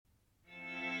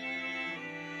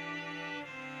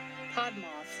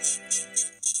Podmoth.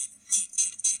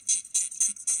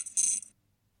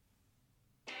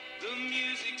 The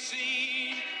music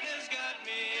scene has got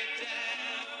me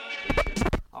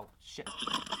down. Oh, shit. Guilty.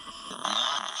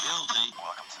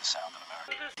 Welcome to the Sound of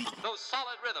America. Those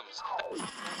solid rhythms.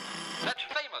 That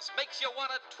famous makes you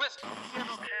want to twist.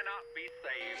 Cannot be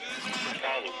saved.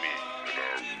 Follow me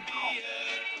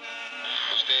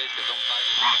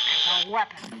to A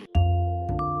weapon.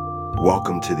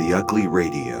 Welcome to the Ugly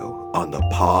Radio on the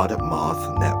Pod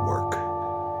Moth Network.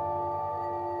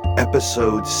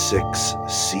 Episode 6,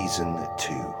 Season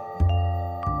 2.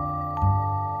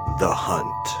 The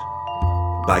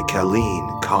Hunt by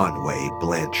Colleen Conway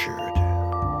Blanchard.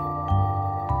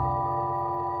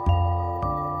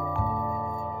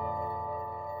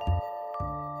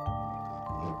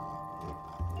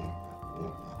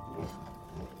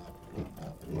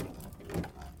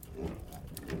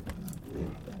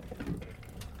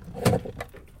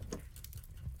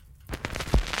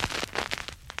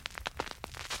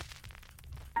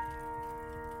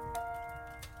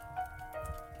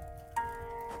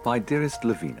 My dearest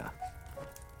Lavina,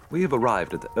 we have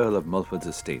arrived at the Earl of Mulford's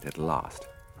estate at last.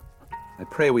 I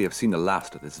pray we have seen the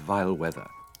last of this vile weather.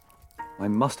 My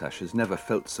mustache has never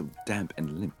felt so damp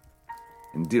and limp.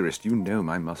 And dearest, you know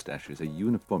my mustache is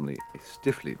uniformly a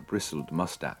stiffly bristled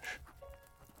mustache.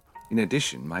 In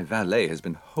addition, my valet has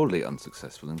been wholly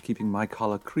unsuccessful in keeping my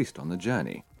collar creased on the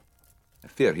journey. I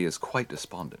fear he is quite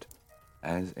despondent,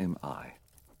 as am I.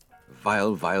 The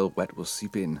vile wet will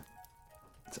seep in.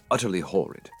 It's utterly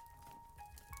horrid.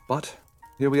 But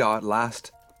here we are at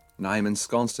last, and I am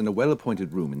ensconced in a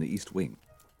well-appointed room in the east wing.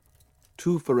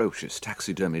 2 ferocious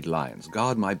taxidermied lions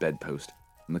guard my bedpost,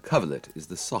 and the coverlet is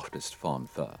the softest fawn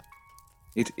fur.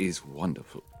 It is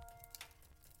wonderful.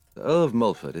 The Earl of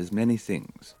Mulford is many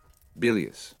things: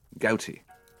 bilious, gouty,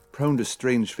 prone to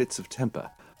strange fits of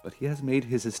temper, but he has made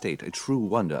his estate a true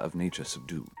wonder of nature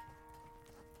subdued.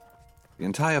 The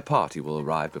entire party will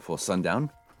arrive before sundown,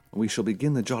 and we shall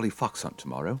begin the jolly fox hunt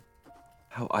tomorrow.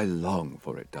 How I long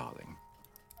for it, darling.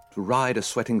 To ride a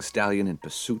sweating stallion in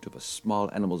pursuit of a small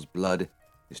animal's blood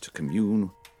is to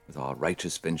commune with our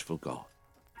righteous, vengeful God.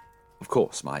 Of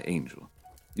course, my angel,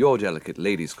 your delicate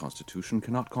lady's constitution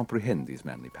cannot comprehend these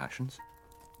manly passions.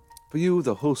 For you,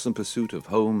 the wholesome pursuit of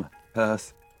home,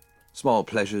 hearth, small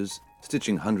pleasures,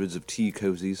 stitching hundreds of tea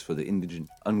cozies for the indigent,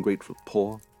 ungrateful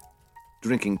poor,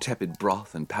 drinking tepid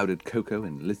broth and powdered cocoa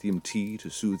and lithium tea to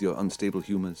soothe your unstable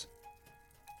humors.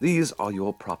 These are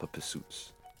your proper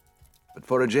pursuits. But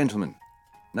for a gentleman,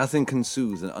 nothing can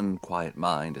soothe an unquiet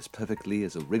mind as perfectly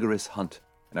as a rigorous hunt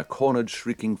and a cornered,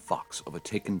 shrieking fox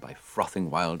overtaken by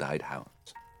frothing, wild-eyed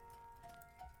hounds.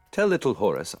 Tell little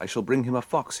Horace I shall bring him a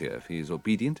fox here if he is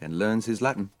obedient and learns his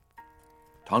Latin.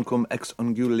 Tanquam ex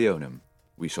ungul leonem,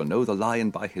 we shall know the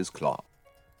lion by his claw.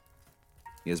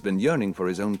 He has been yearning for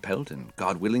his own pelt, and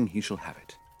God willing he shall have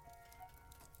it.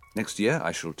 Next year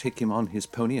I shall take him on his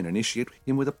pony and initiate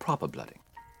him with a proper blooding.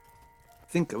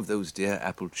 Think of those dear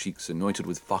apple cheeks anointed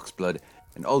with fox blood,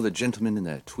 and all the gentlemen in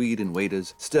their tweed and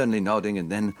waders sternly nodding, and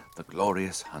then the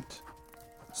glorious hunt.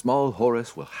 Small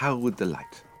Horace will howl with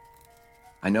delight.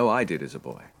 I know I did as a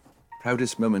boy.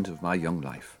 Proudest moment of my young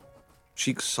life.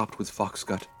 Cheeks sopped with fox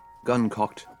gut, gun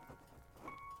cocked.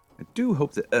 I do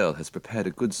hope the Earl has prepared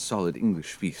a good solid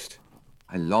English feast.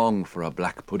 I long for a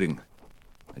black pudding.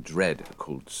 I dread a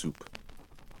cold soup.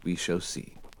 We shall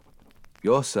see.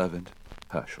 Your servant,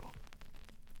 Herschel.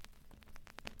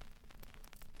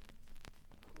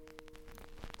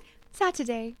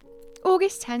 Saturday,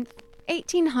 August 10th,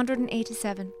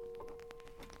 1887.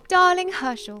 Darling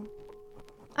Herschel,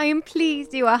 I am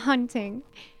pleased you are hunting.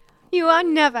 You are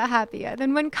never happier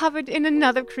than when covered in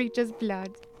another creature's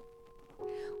blood.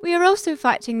 We are also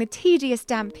fighting the tedious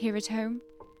damp here at home.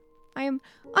 I am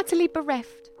utterly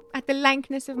bereft at the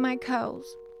lankness of my curls.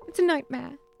 It's a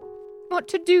nightmare. What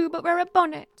to do but wear a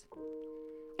bonnet?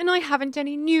 And I haven't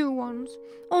any new ones.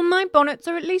 All my bonnets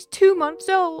are at least 2 months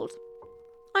old.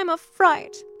 I'm a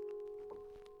fright.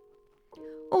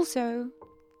 Also,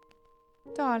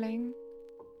 darling,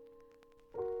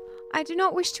 I do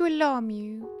not wish to alarm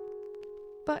you,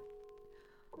 but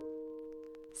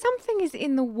something is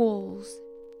in the walls.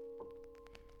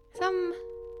 Some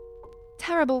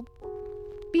terrible,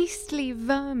 beastly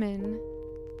vermin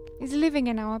is living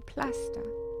in our plaster.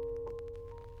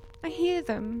 I hear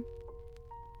them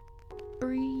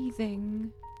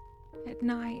breathing at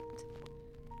night.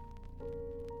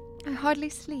 I hardly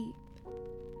sleep.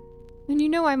 And you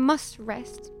know I must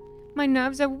rest. My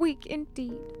nerves are weak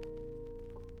indeed.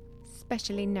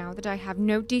 Especially now that I have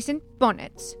no decent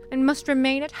bonnets and must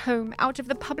remain at home out of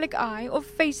the public eye or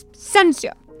face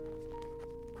censure.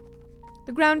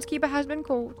 The groundskeeper has been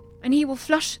called, and he will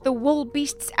flush the wall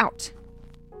beasts out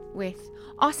with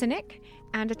arsenic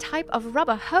and a type of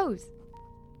rubber hose.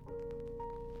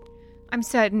 I'm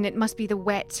certain it must be the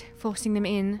wet forcing them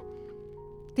in.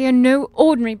 They are no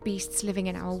ordinary beasts living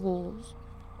in our walls.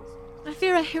 I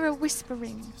fear I hear a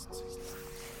whispering,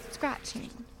 scratching,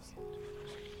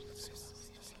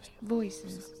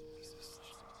 voices.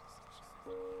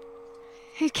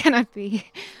 It cannot be.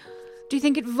 Do you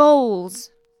think it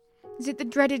voles? Is it the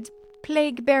dreaded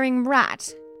plague-bearing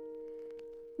rat?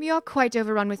 We are quite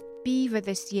overrun with beaver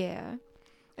this year.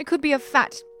 It could be a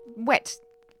fat, wet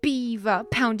beaver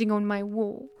pounding on my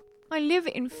wall. I live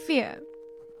in fear.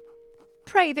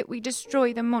 Pray that we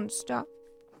destroy the monster.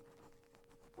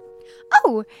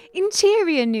 Oh,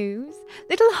 interior news.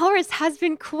 Little Horace has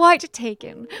been quite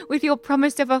taken with your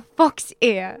promise of a fox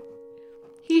ear.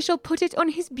 He shall put it on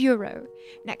his bureau,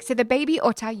 next to the baby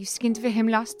otter you skinned for him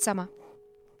last summer.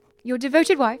 Your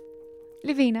devoted wife,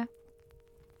 Lavina.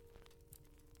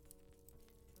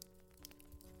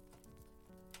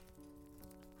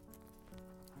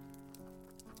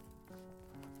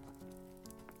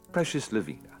 Precious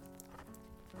Lavina,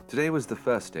 today was the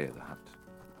first day of the hunt.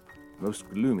 Most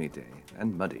gloomy day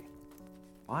and muddy.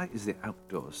 Why is the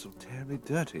outdoors so terribly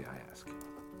dirty, I ask you?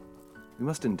 We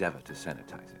must endeavor to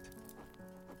sanitize it.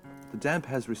 The damp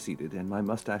has receded and my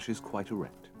mustache is quite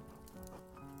erect.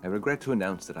 I regret to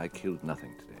announce that I killed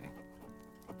nothing today.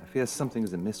 I fear something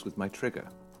is amiss with my trigger.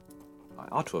 I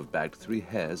ought to have bagged 3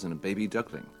 hares and a baby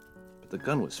duckling, but the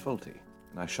gun was faulty,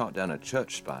 and I shot down a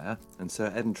church spire and Sir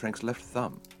Edentrenk's left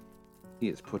thumb. He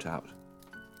is put out.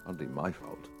 Hardly my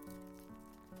fault.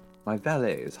 My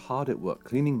valet is hard at work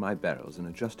cleaning my barrels and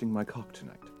adjusting my cock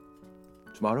tonight.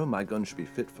 Tomorrow my gun should be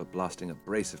fit for blasting a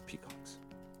brace of peacocks.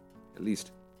 At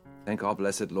least, thank our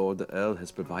blessed Lord, the Earl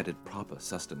has provided proper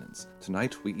sustenance.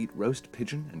 Tonight we eat roast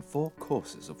pigeon and 4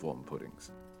 courses of warm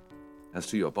puddings. As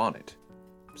to your bonnet,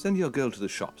 send your girl to the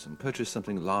shops and purchase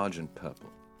something large and purple,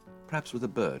 perhaps with a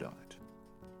bird on it.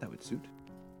 That would suit.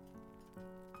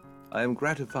 I am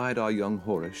gratified our young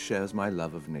Horace shares my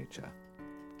love of nature.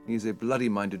 He is a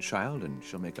bloody-minded child and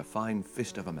shall make a fine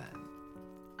fist of a man.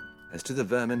 As to the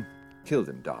vermin, kill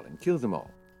them, darling, kill them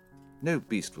all. No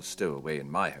beast will stow away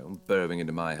in my home, burrowing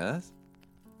into my hearth.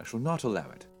 I shall not allow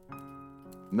it.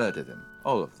 Murder them,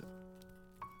 all of them.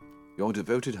 Your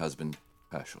devoted husband,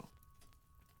 Herschel.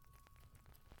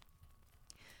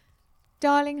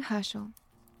 Darling Herschel,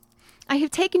 I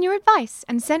have taken your advice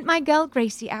and sent my girl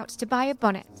Gracie out to buy a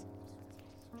bonnet.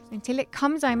 Until it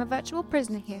comes, I am a virtual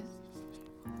prisoner here,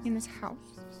 in this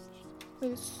house,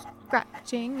 where the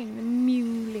scratching and the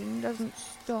mewling doesn't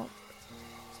stop.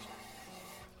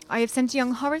 I have sent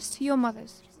young Horace to your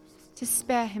mother's, to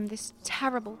spare him this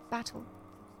terrible battle.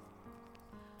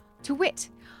 To wit,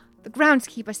 the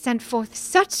groundskeeper sent forth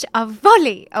such a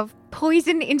volley of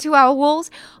poison into our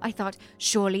walls, I thought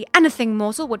surely anything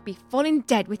mortal would be fallen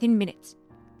dead within minutes.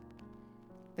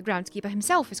 The groundskeeper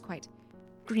himself is quite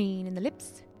green in the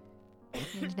lips,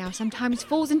 and now sometimes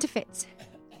falls into fits.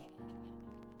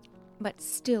 But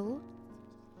still,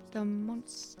 the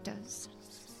monsters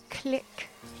click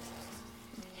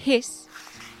and hiss.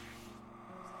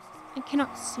 I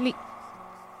cannot sleep.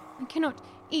 I cannot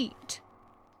eat.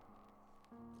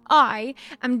 I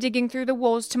am digging through the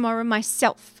walls tomorrow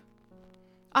myself.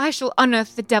 I shall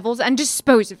unearth the devils and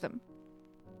dispose of them.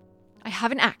 I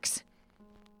have an axe.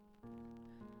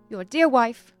 Your dear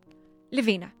wife,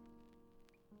 Lavina.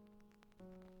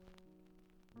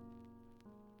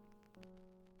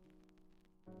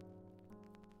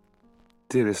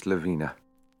 Dearest Lavina,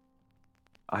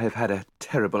 I have had a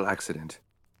terrible accident.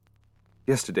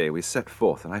 Yesterday we set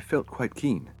forth, and I felt quite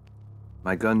keen.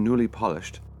 My gun newly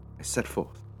polished, I set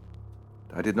forth.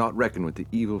 I did not reckon with the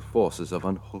evil forces of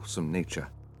unwholesome nature.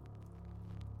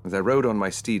 As I rode on my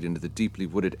steed into the deeply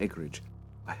wooded acreage,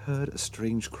 I heard a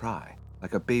strange cry,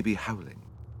 like a baby howling.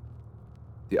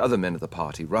 The other men of the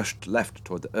party rushed left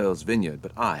toward the Earl's vineyard,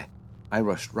 but I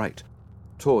rushed right,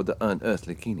 toward the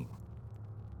unearthly keening.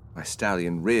 My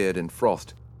stallion reared and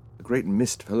frothed. A great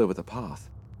mist fell over the path.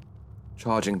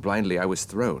 Charging blindly, I was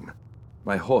thrown.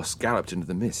 My horse galloped into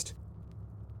the mist.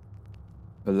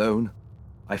 Alone,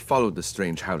 I followed the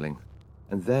strange howling,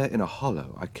 and there in a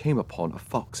hollow I came upon a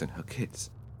fox and her kits.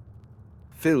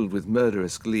 Filled with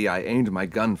murderous glee, I aimed my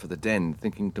gun for the den,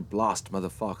 thinking to blast Mother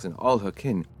Fox and all her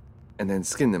kin, and then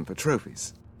skin them for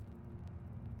trophies.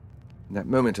 In that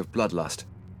moment of bloodlust,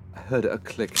 I heard a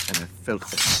click and I felt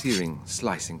a searing,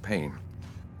 slicing pain.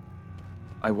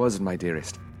 I was, my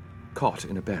dearest, caught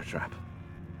in a bear trap.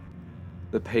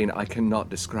 The pain I cannot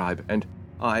describe, and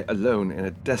I alone in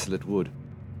a desolate wood,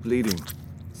 bleeding,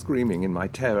 Screaming in my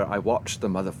terror, I watched the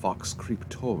mother fox creep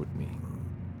toward me.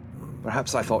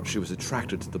 Perhaps I thought she was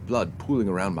attracted to the blood pooling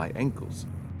around my ankles.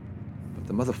 But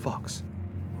the mother fox,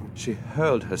 she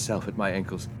hurled herself at my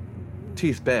ankles,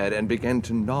 teeth bared, and began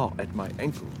to gnaw at my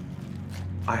ankle.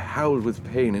 I howled with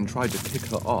pain and tried to kick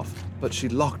her off, but she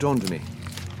locked onto me,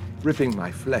 ripping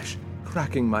my flesh,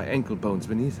 cracking my ankle bones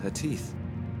beneath her teeth.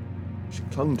 She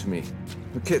clung to me.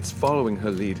 The kits, following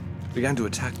her lead, began to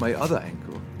attack my other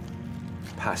ankle.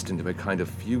 I passed into a kind of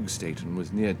fugue state and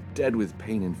was near dead with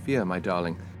pain and fear, my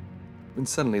darling, when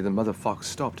suddenly the mother fox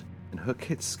stopped and her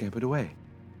kits scampered away,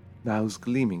 mouths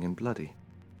gleaming and bloody.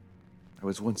 I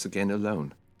was once again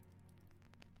alone.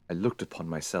 I looked upon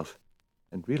myself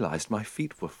and realized my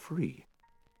feet were free.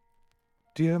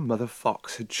 Dear Mother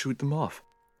Fox had chewed them off.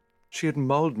 She had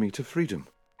mauled me to freedom.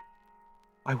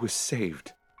 I was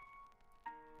saved.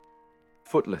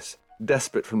 Footless,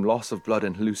 desperate from loss of blood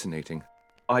and hallucinating,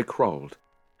 I crawled,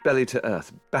 belly to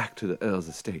earth, back to the Earl's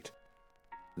estate.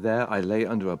 There I lay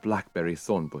under a blackberry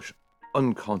thorn bush,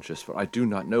 unconscious for I do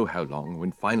not know how long,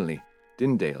 when finally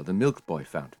Dindale, the milk boy,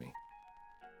 found me.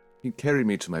 He carried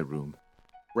me to my room,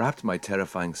 wrapped my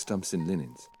terrifying stumps in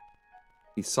linens.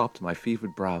 He sopped my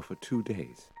fevered brow for 2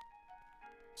 days.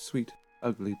 Sweet,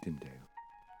 ugly Dindale.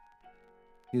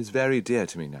 He is very dear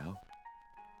to me now.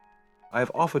 I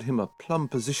have offered him a plum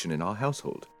position in our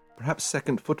household, perhaps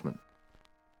second footman.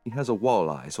 He has a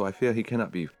wall-eye, so I fear he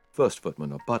cannot be first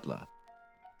footman or butler.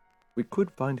 We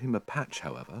could find him a patch,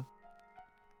 however.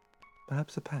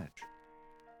 Perhaps a patch.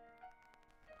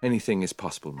 Anything is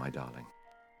possible, my darling.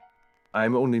 I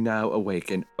am only now awake,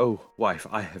 and oh, wife,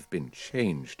 I have been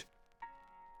changed.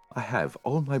 I have,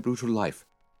 all my brutal life,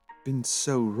 been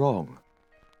so wrong.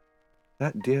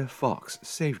 That dear fox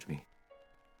saved me.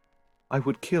 I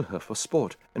would kill her for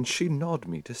sport, and she gnawed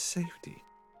me to safety.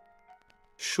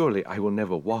 Surely I will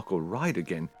never walk or ride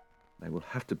again. I will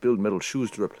have to build metal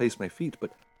shoes to replace my feet,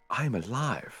 but I am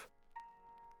alive.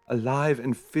 Alive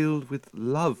and filled with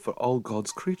love for all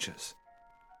God's creatures.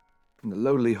 From the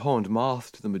lowly horned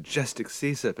moth to the majestic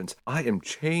sea serpents, I am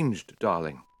changed,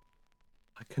 darling.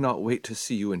 I cannot wait to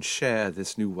see you and share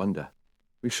this new wonder.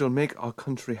 We shall make our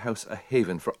country house a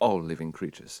haven for all living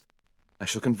creatures. I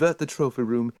shall convert the trophy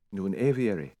room into an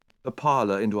aviary, the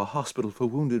parlour into a hospital for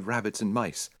wounded rabbits and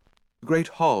mice. The great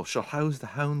hall shall house the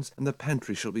hounds, and the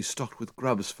pantry shall be stocked with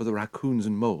grubs for the raccoons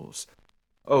and moles.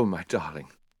 Oh, my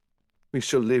darling, we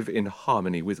shall live in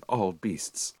harmony with all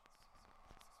beasts.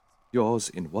 Yours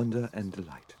in wonder and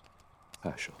delight,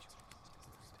 Herschel.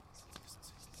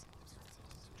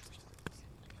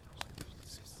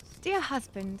 Dear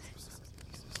husband,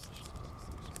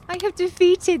 I have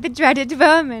defeated the dreaded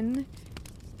vermin.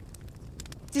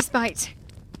 Despite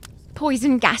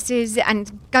poison gases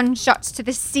and gunshots to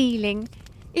the ceiling,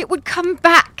 it would come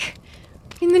back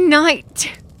in the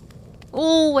night.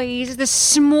 Always the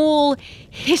small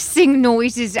hissing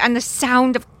noises and the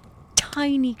sound of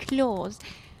tiny claws.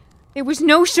 There was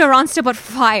no sure answer but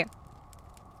fire.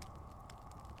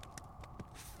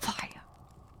 Fire.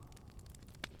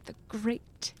 The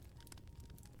great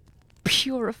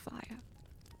purifier.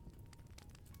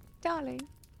 Darling,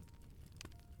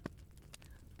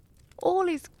 all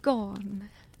is gone.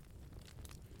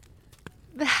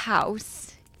 The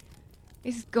house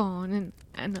is gone,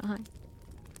 and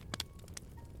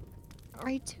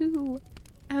I too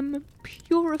am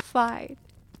purified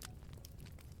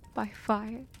by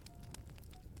fire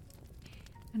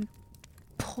and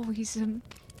poison.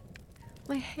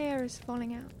 My hair is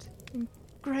falling out in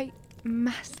great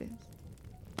masses.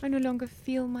 I no longer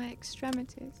feel my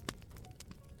extremities.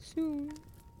 Soon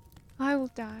I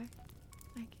will die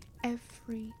like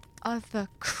every other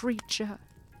creature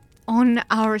on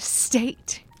our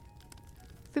estate.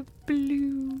 The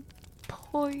blue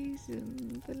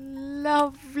poison, the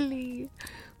lovely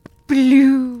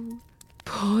blue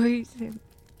poison,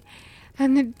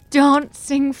 and the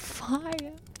dancing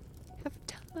fire have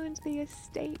turned the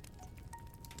estate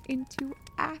into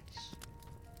ash.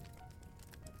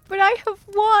 But I have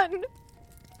won.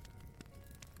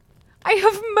 I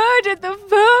have murdered the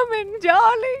vermin,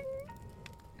 darling.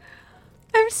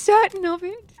 I'm certain of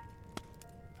it.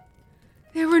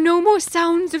 There were no more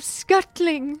sounds of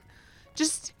scuttling,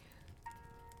 just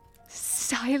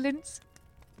silence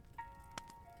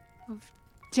of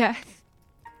death.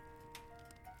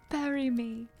 Bury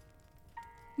me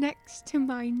next to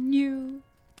my new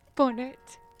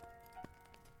bonnet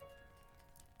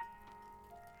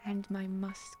and my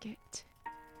musket.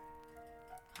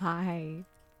 I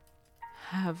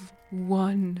have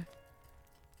won.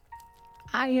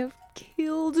 I have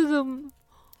killed them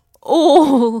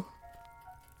all.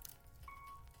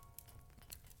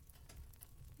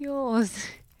 yours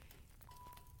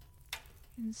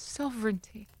in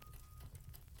sovereignty.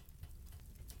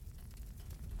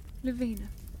 Lavina.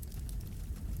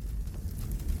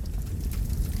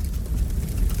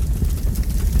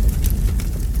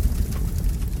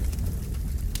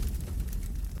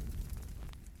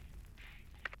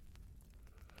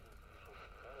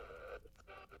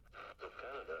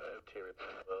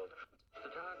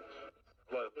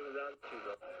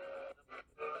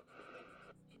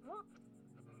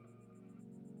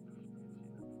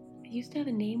 I used to have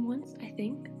a name once, I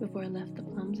think, before I left the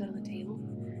plums out on the table,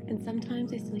 and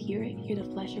sometimes I still hear the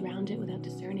flesh around it without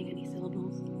discerning any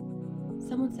syllables.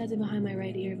 Someone says it behind my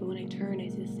right ear, but when I turn, I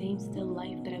see the same still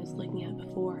life that I was looking at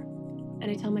before. And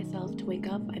I tell myself to wake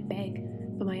up, I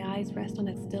beg, but my eyes rest on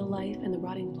that still life and the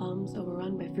rotting plums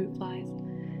overrun by fruit flies.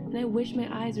 And I wish my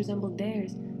eyes resembled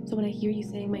theirs, so when I hear you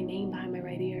saying my name behind my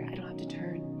right ear, I don't have to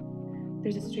turn.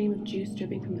 There's a stream of juice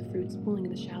dripping from the fruits pooling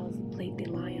in the shallows of the plate they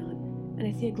lie on, and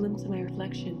I see a glimpse of my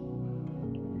reflection.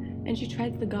 And she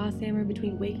treads the gossamer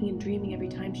between waking and dreaming every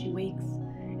time she wakes,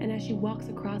 and as she walks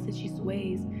across it she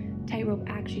sways, tightrope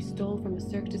act she stole from a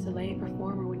Cirque du Soleil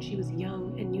performer when she was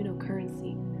young and knew no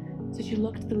currency. So she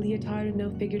looked at the leotard with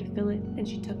no figure to fill it, and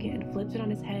she took it and flipped it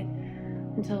on his head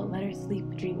until it let her sleep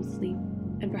a dream of sleep.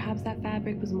 And perhaps that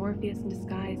fabric was Morpheus in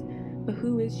disguise, but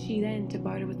who is she then to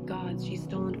barter with gods she's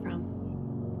stolen from?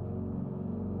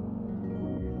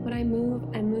 When I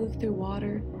move through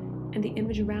water, and the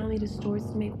image around me distorts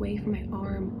to make way for my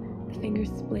arm. The fingers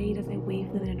splayed as I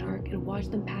wave them in an arc and watch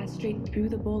them pass straight through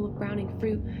the bowl of browning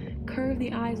fruit, curve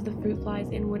the eyes of the fruit fly's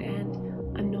inward end.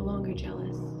 I'm no longer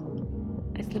jealous.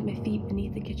 I slip my feet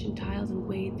beneath the kitchen tiles and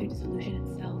wade through dissolution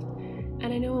itself.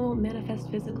 And I know it won't manifest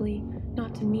physically,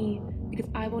 not to me, because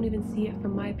I won't even see it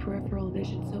from my peripheral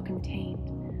vision so contained.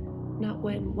 Not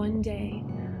when, one day,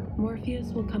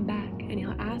 Morpheus will come back, and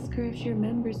he'll ask her if she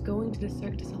remembers going to the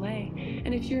Cirque du Soleil,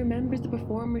 and if she remembers the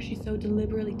performer she so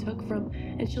deliberately took from,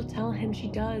 and she'll tell him she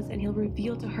does, and he'll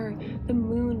reveal to her the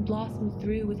moon blossomed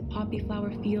through with poppy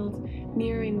flower fields,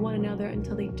 mirroring one another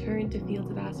until they turn to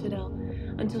fields of asphodel,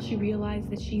 until she realizes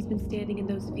that she's been standing in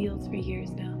those fields for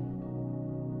years now.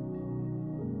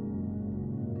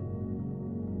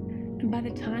 And by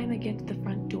the time I get to the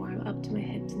front door, I'm up to my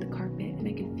hips in the carpet, and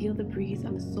I can feel the breeze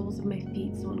on the soles of my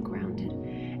feet so ungrounded.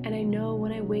 And I know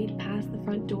when I wade past the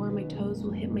front door, my toes will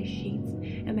hit my sheets,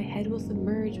 and my head will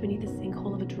submerge beneath the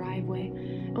sinkhole of a driveway.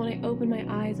 And when I open my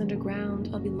eyes underground,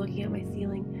 I'll be looking at my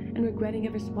ceiling, and regretting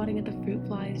ever swatting at the fruit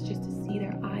flies just to see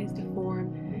their eyes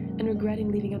deform, and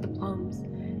regretting leaving out the plums.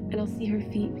 And I'll see her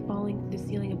feet falling through the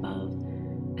ceiling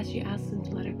above, as she asks him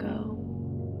to let her go.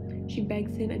 She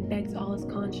begs him and begs all his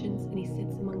conscience, and he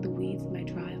sits among the weeds in my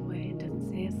driveway and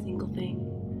doesn't say a single thing.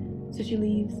 So she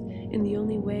leaves in the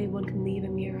only way one can leave a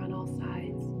mirror on all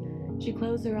sides. She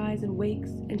closes her eyes and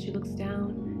wakes, and she looks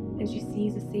down, and she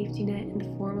sees a safety net in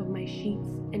the form of my sheets,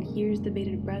 and hears the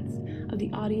bated breaths of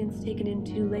the audience taken in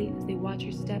too late as they watch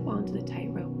her step onto the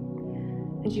tightrope.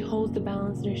 And she holds the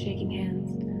balance in her shaking hands,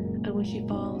 and when she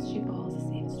falls the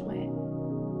safest way.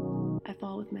 I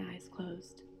fall with my eyes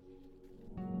closed.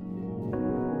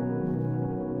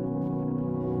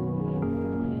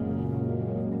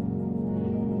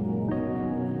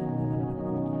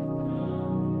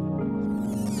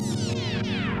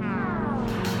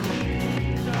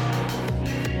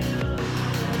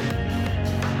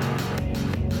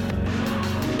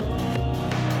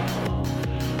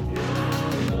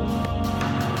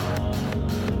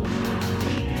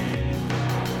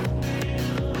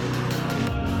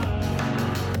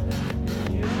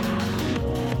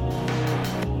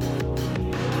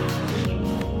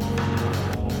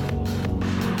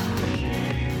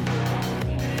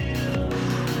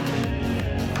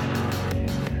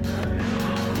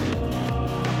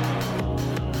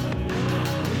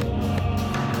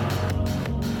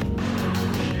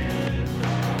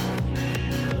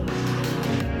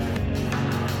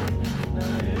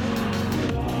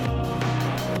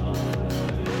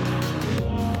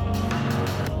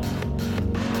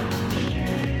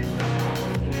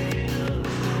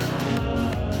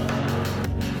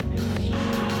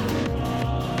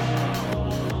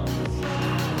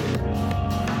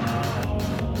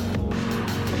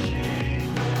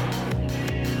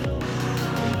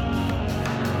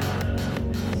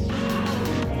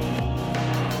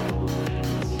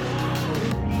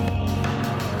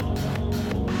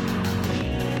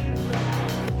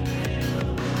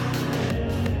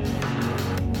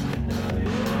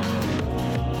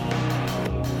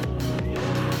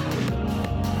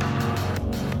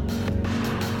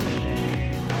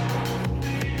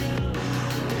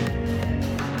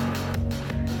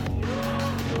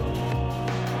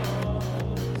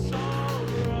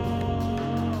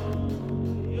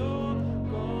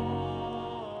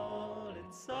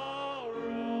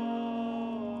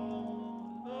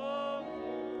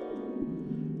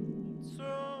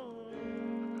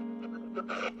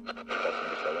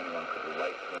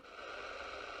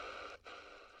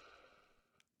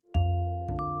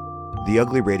 The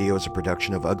Ugly Radio is a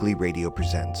production of Ugly Radio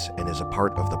Presents and is a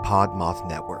part of the Pod Moth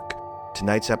Network.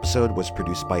 Tonight's episode was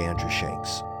produced by Andrew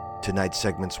Shanks. Tonight's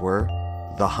segments were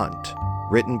The Hunt,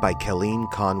 written by Colleen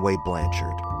Conway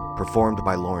Blanchard, performed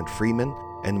by Lauren Freeman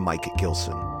and Mike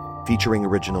Gilson, featuring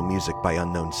original music by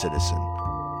Unknown Citizen.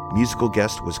 Musical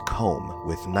guest was Comb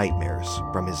with Nightmares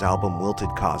from his album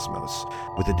Wilted Cosmos,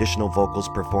 with additional vocals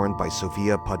performed by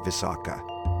Sofia Podvisaka.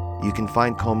 You can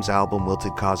find Comb's album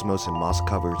Wilted Cosmos and Moss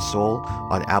Covered Soul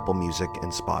on Apple Music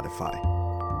and Spotify.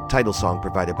 Title song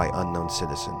provided by Unknown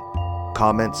Citizen.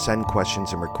 Comment, send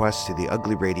questions and requests to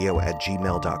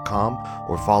theuglyradio@gmail.com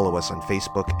or follow us on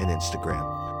Facebook and Instagram.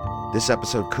 This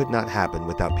episode could not happen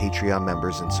without Patreon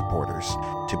members and supporters.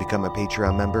 To become a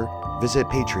Patreon member, visit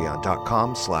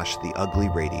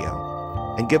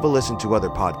patreon.com/theuglyradio. And give a listen to other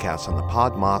podcasts on the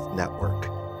Podmoth Network.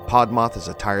 Podmoth is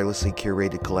a tirelessly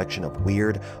curated collection of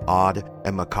weird, odd,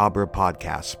 and macabre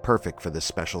podcasts perfect for this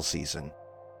special season.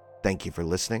 Thank you for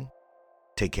listening.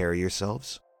 Take care of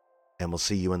yourselves, and we'll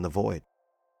see you in the void.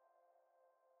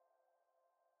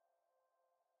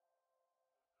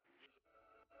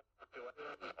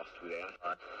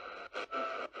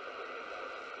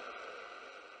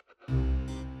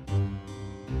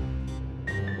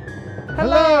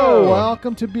 Hello!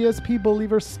 Welcome to BSP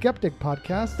Believer Skeptic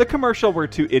Podcast. The commercial where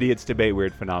two idiots debate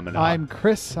weird phenomena. I'm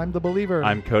Chris, I'm the believer.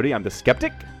 I'm Cody, I'm the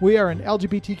skeptic. We are an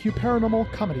LGBTQ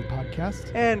paranormal comedy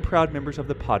podcast. And proud members of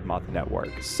the Podmoth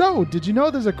Network. So, did you know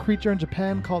there's a creature in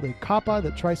Japan called a kappa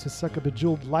that tries to suck a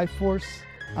bejeweled life force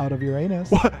out of your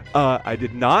anus? What? I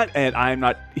did not, and I'm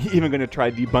not even going to try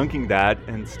debunking that.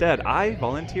 Instead, I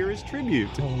volunteer as tribute.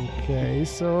 Okay,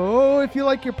 so if you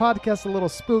like your podcast a little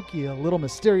spooky, a little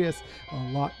mysterious, a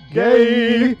lot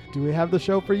gay, do we have the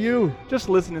show for you? Just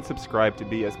listen and subscribe to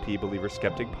BSP Believer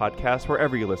Skeptic Podcast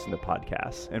wherever you listen to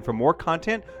podcasts. And for more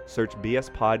content, search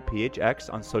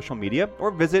BSPodPHX on social media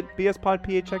or visit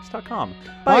bspodphx.com.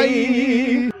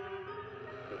 Bye!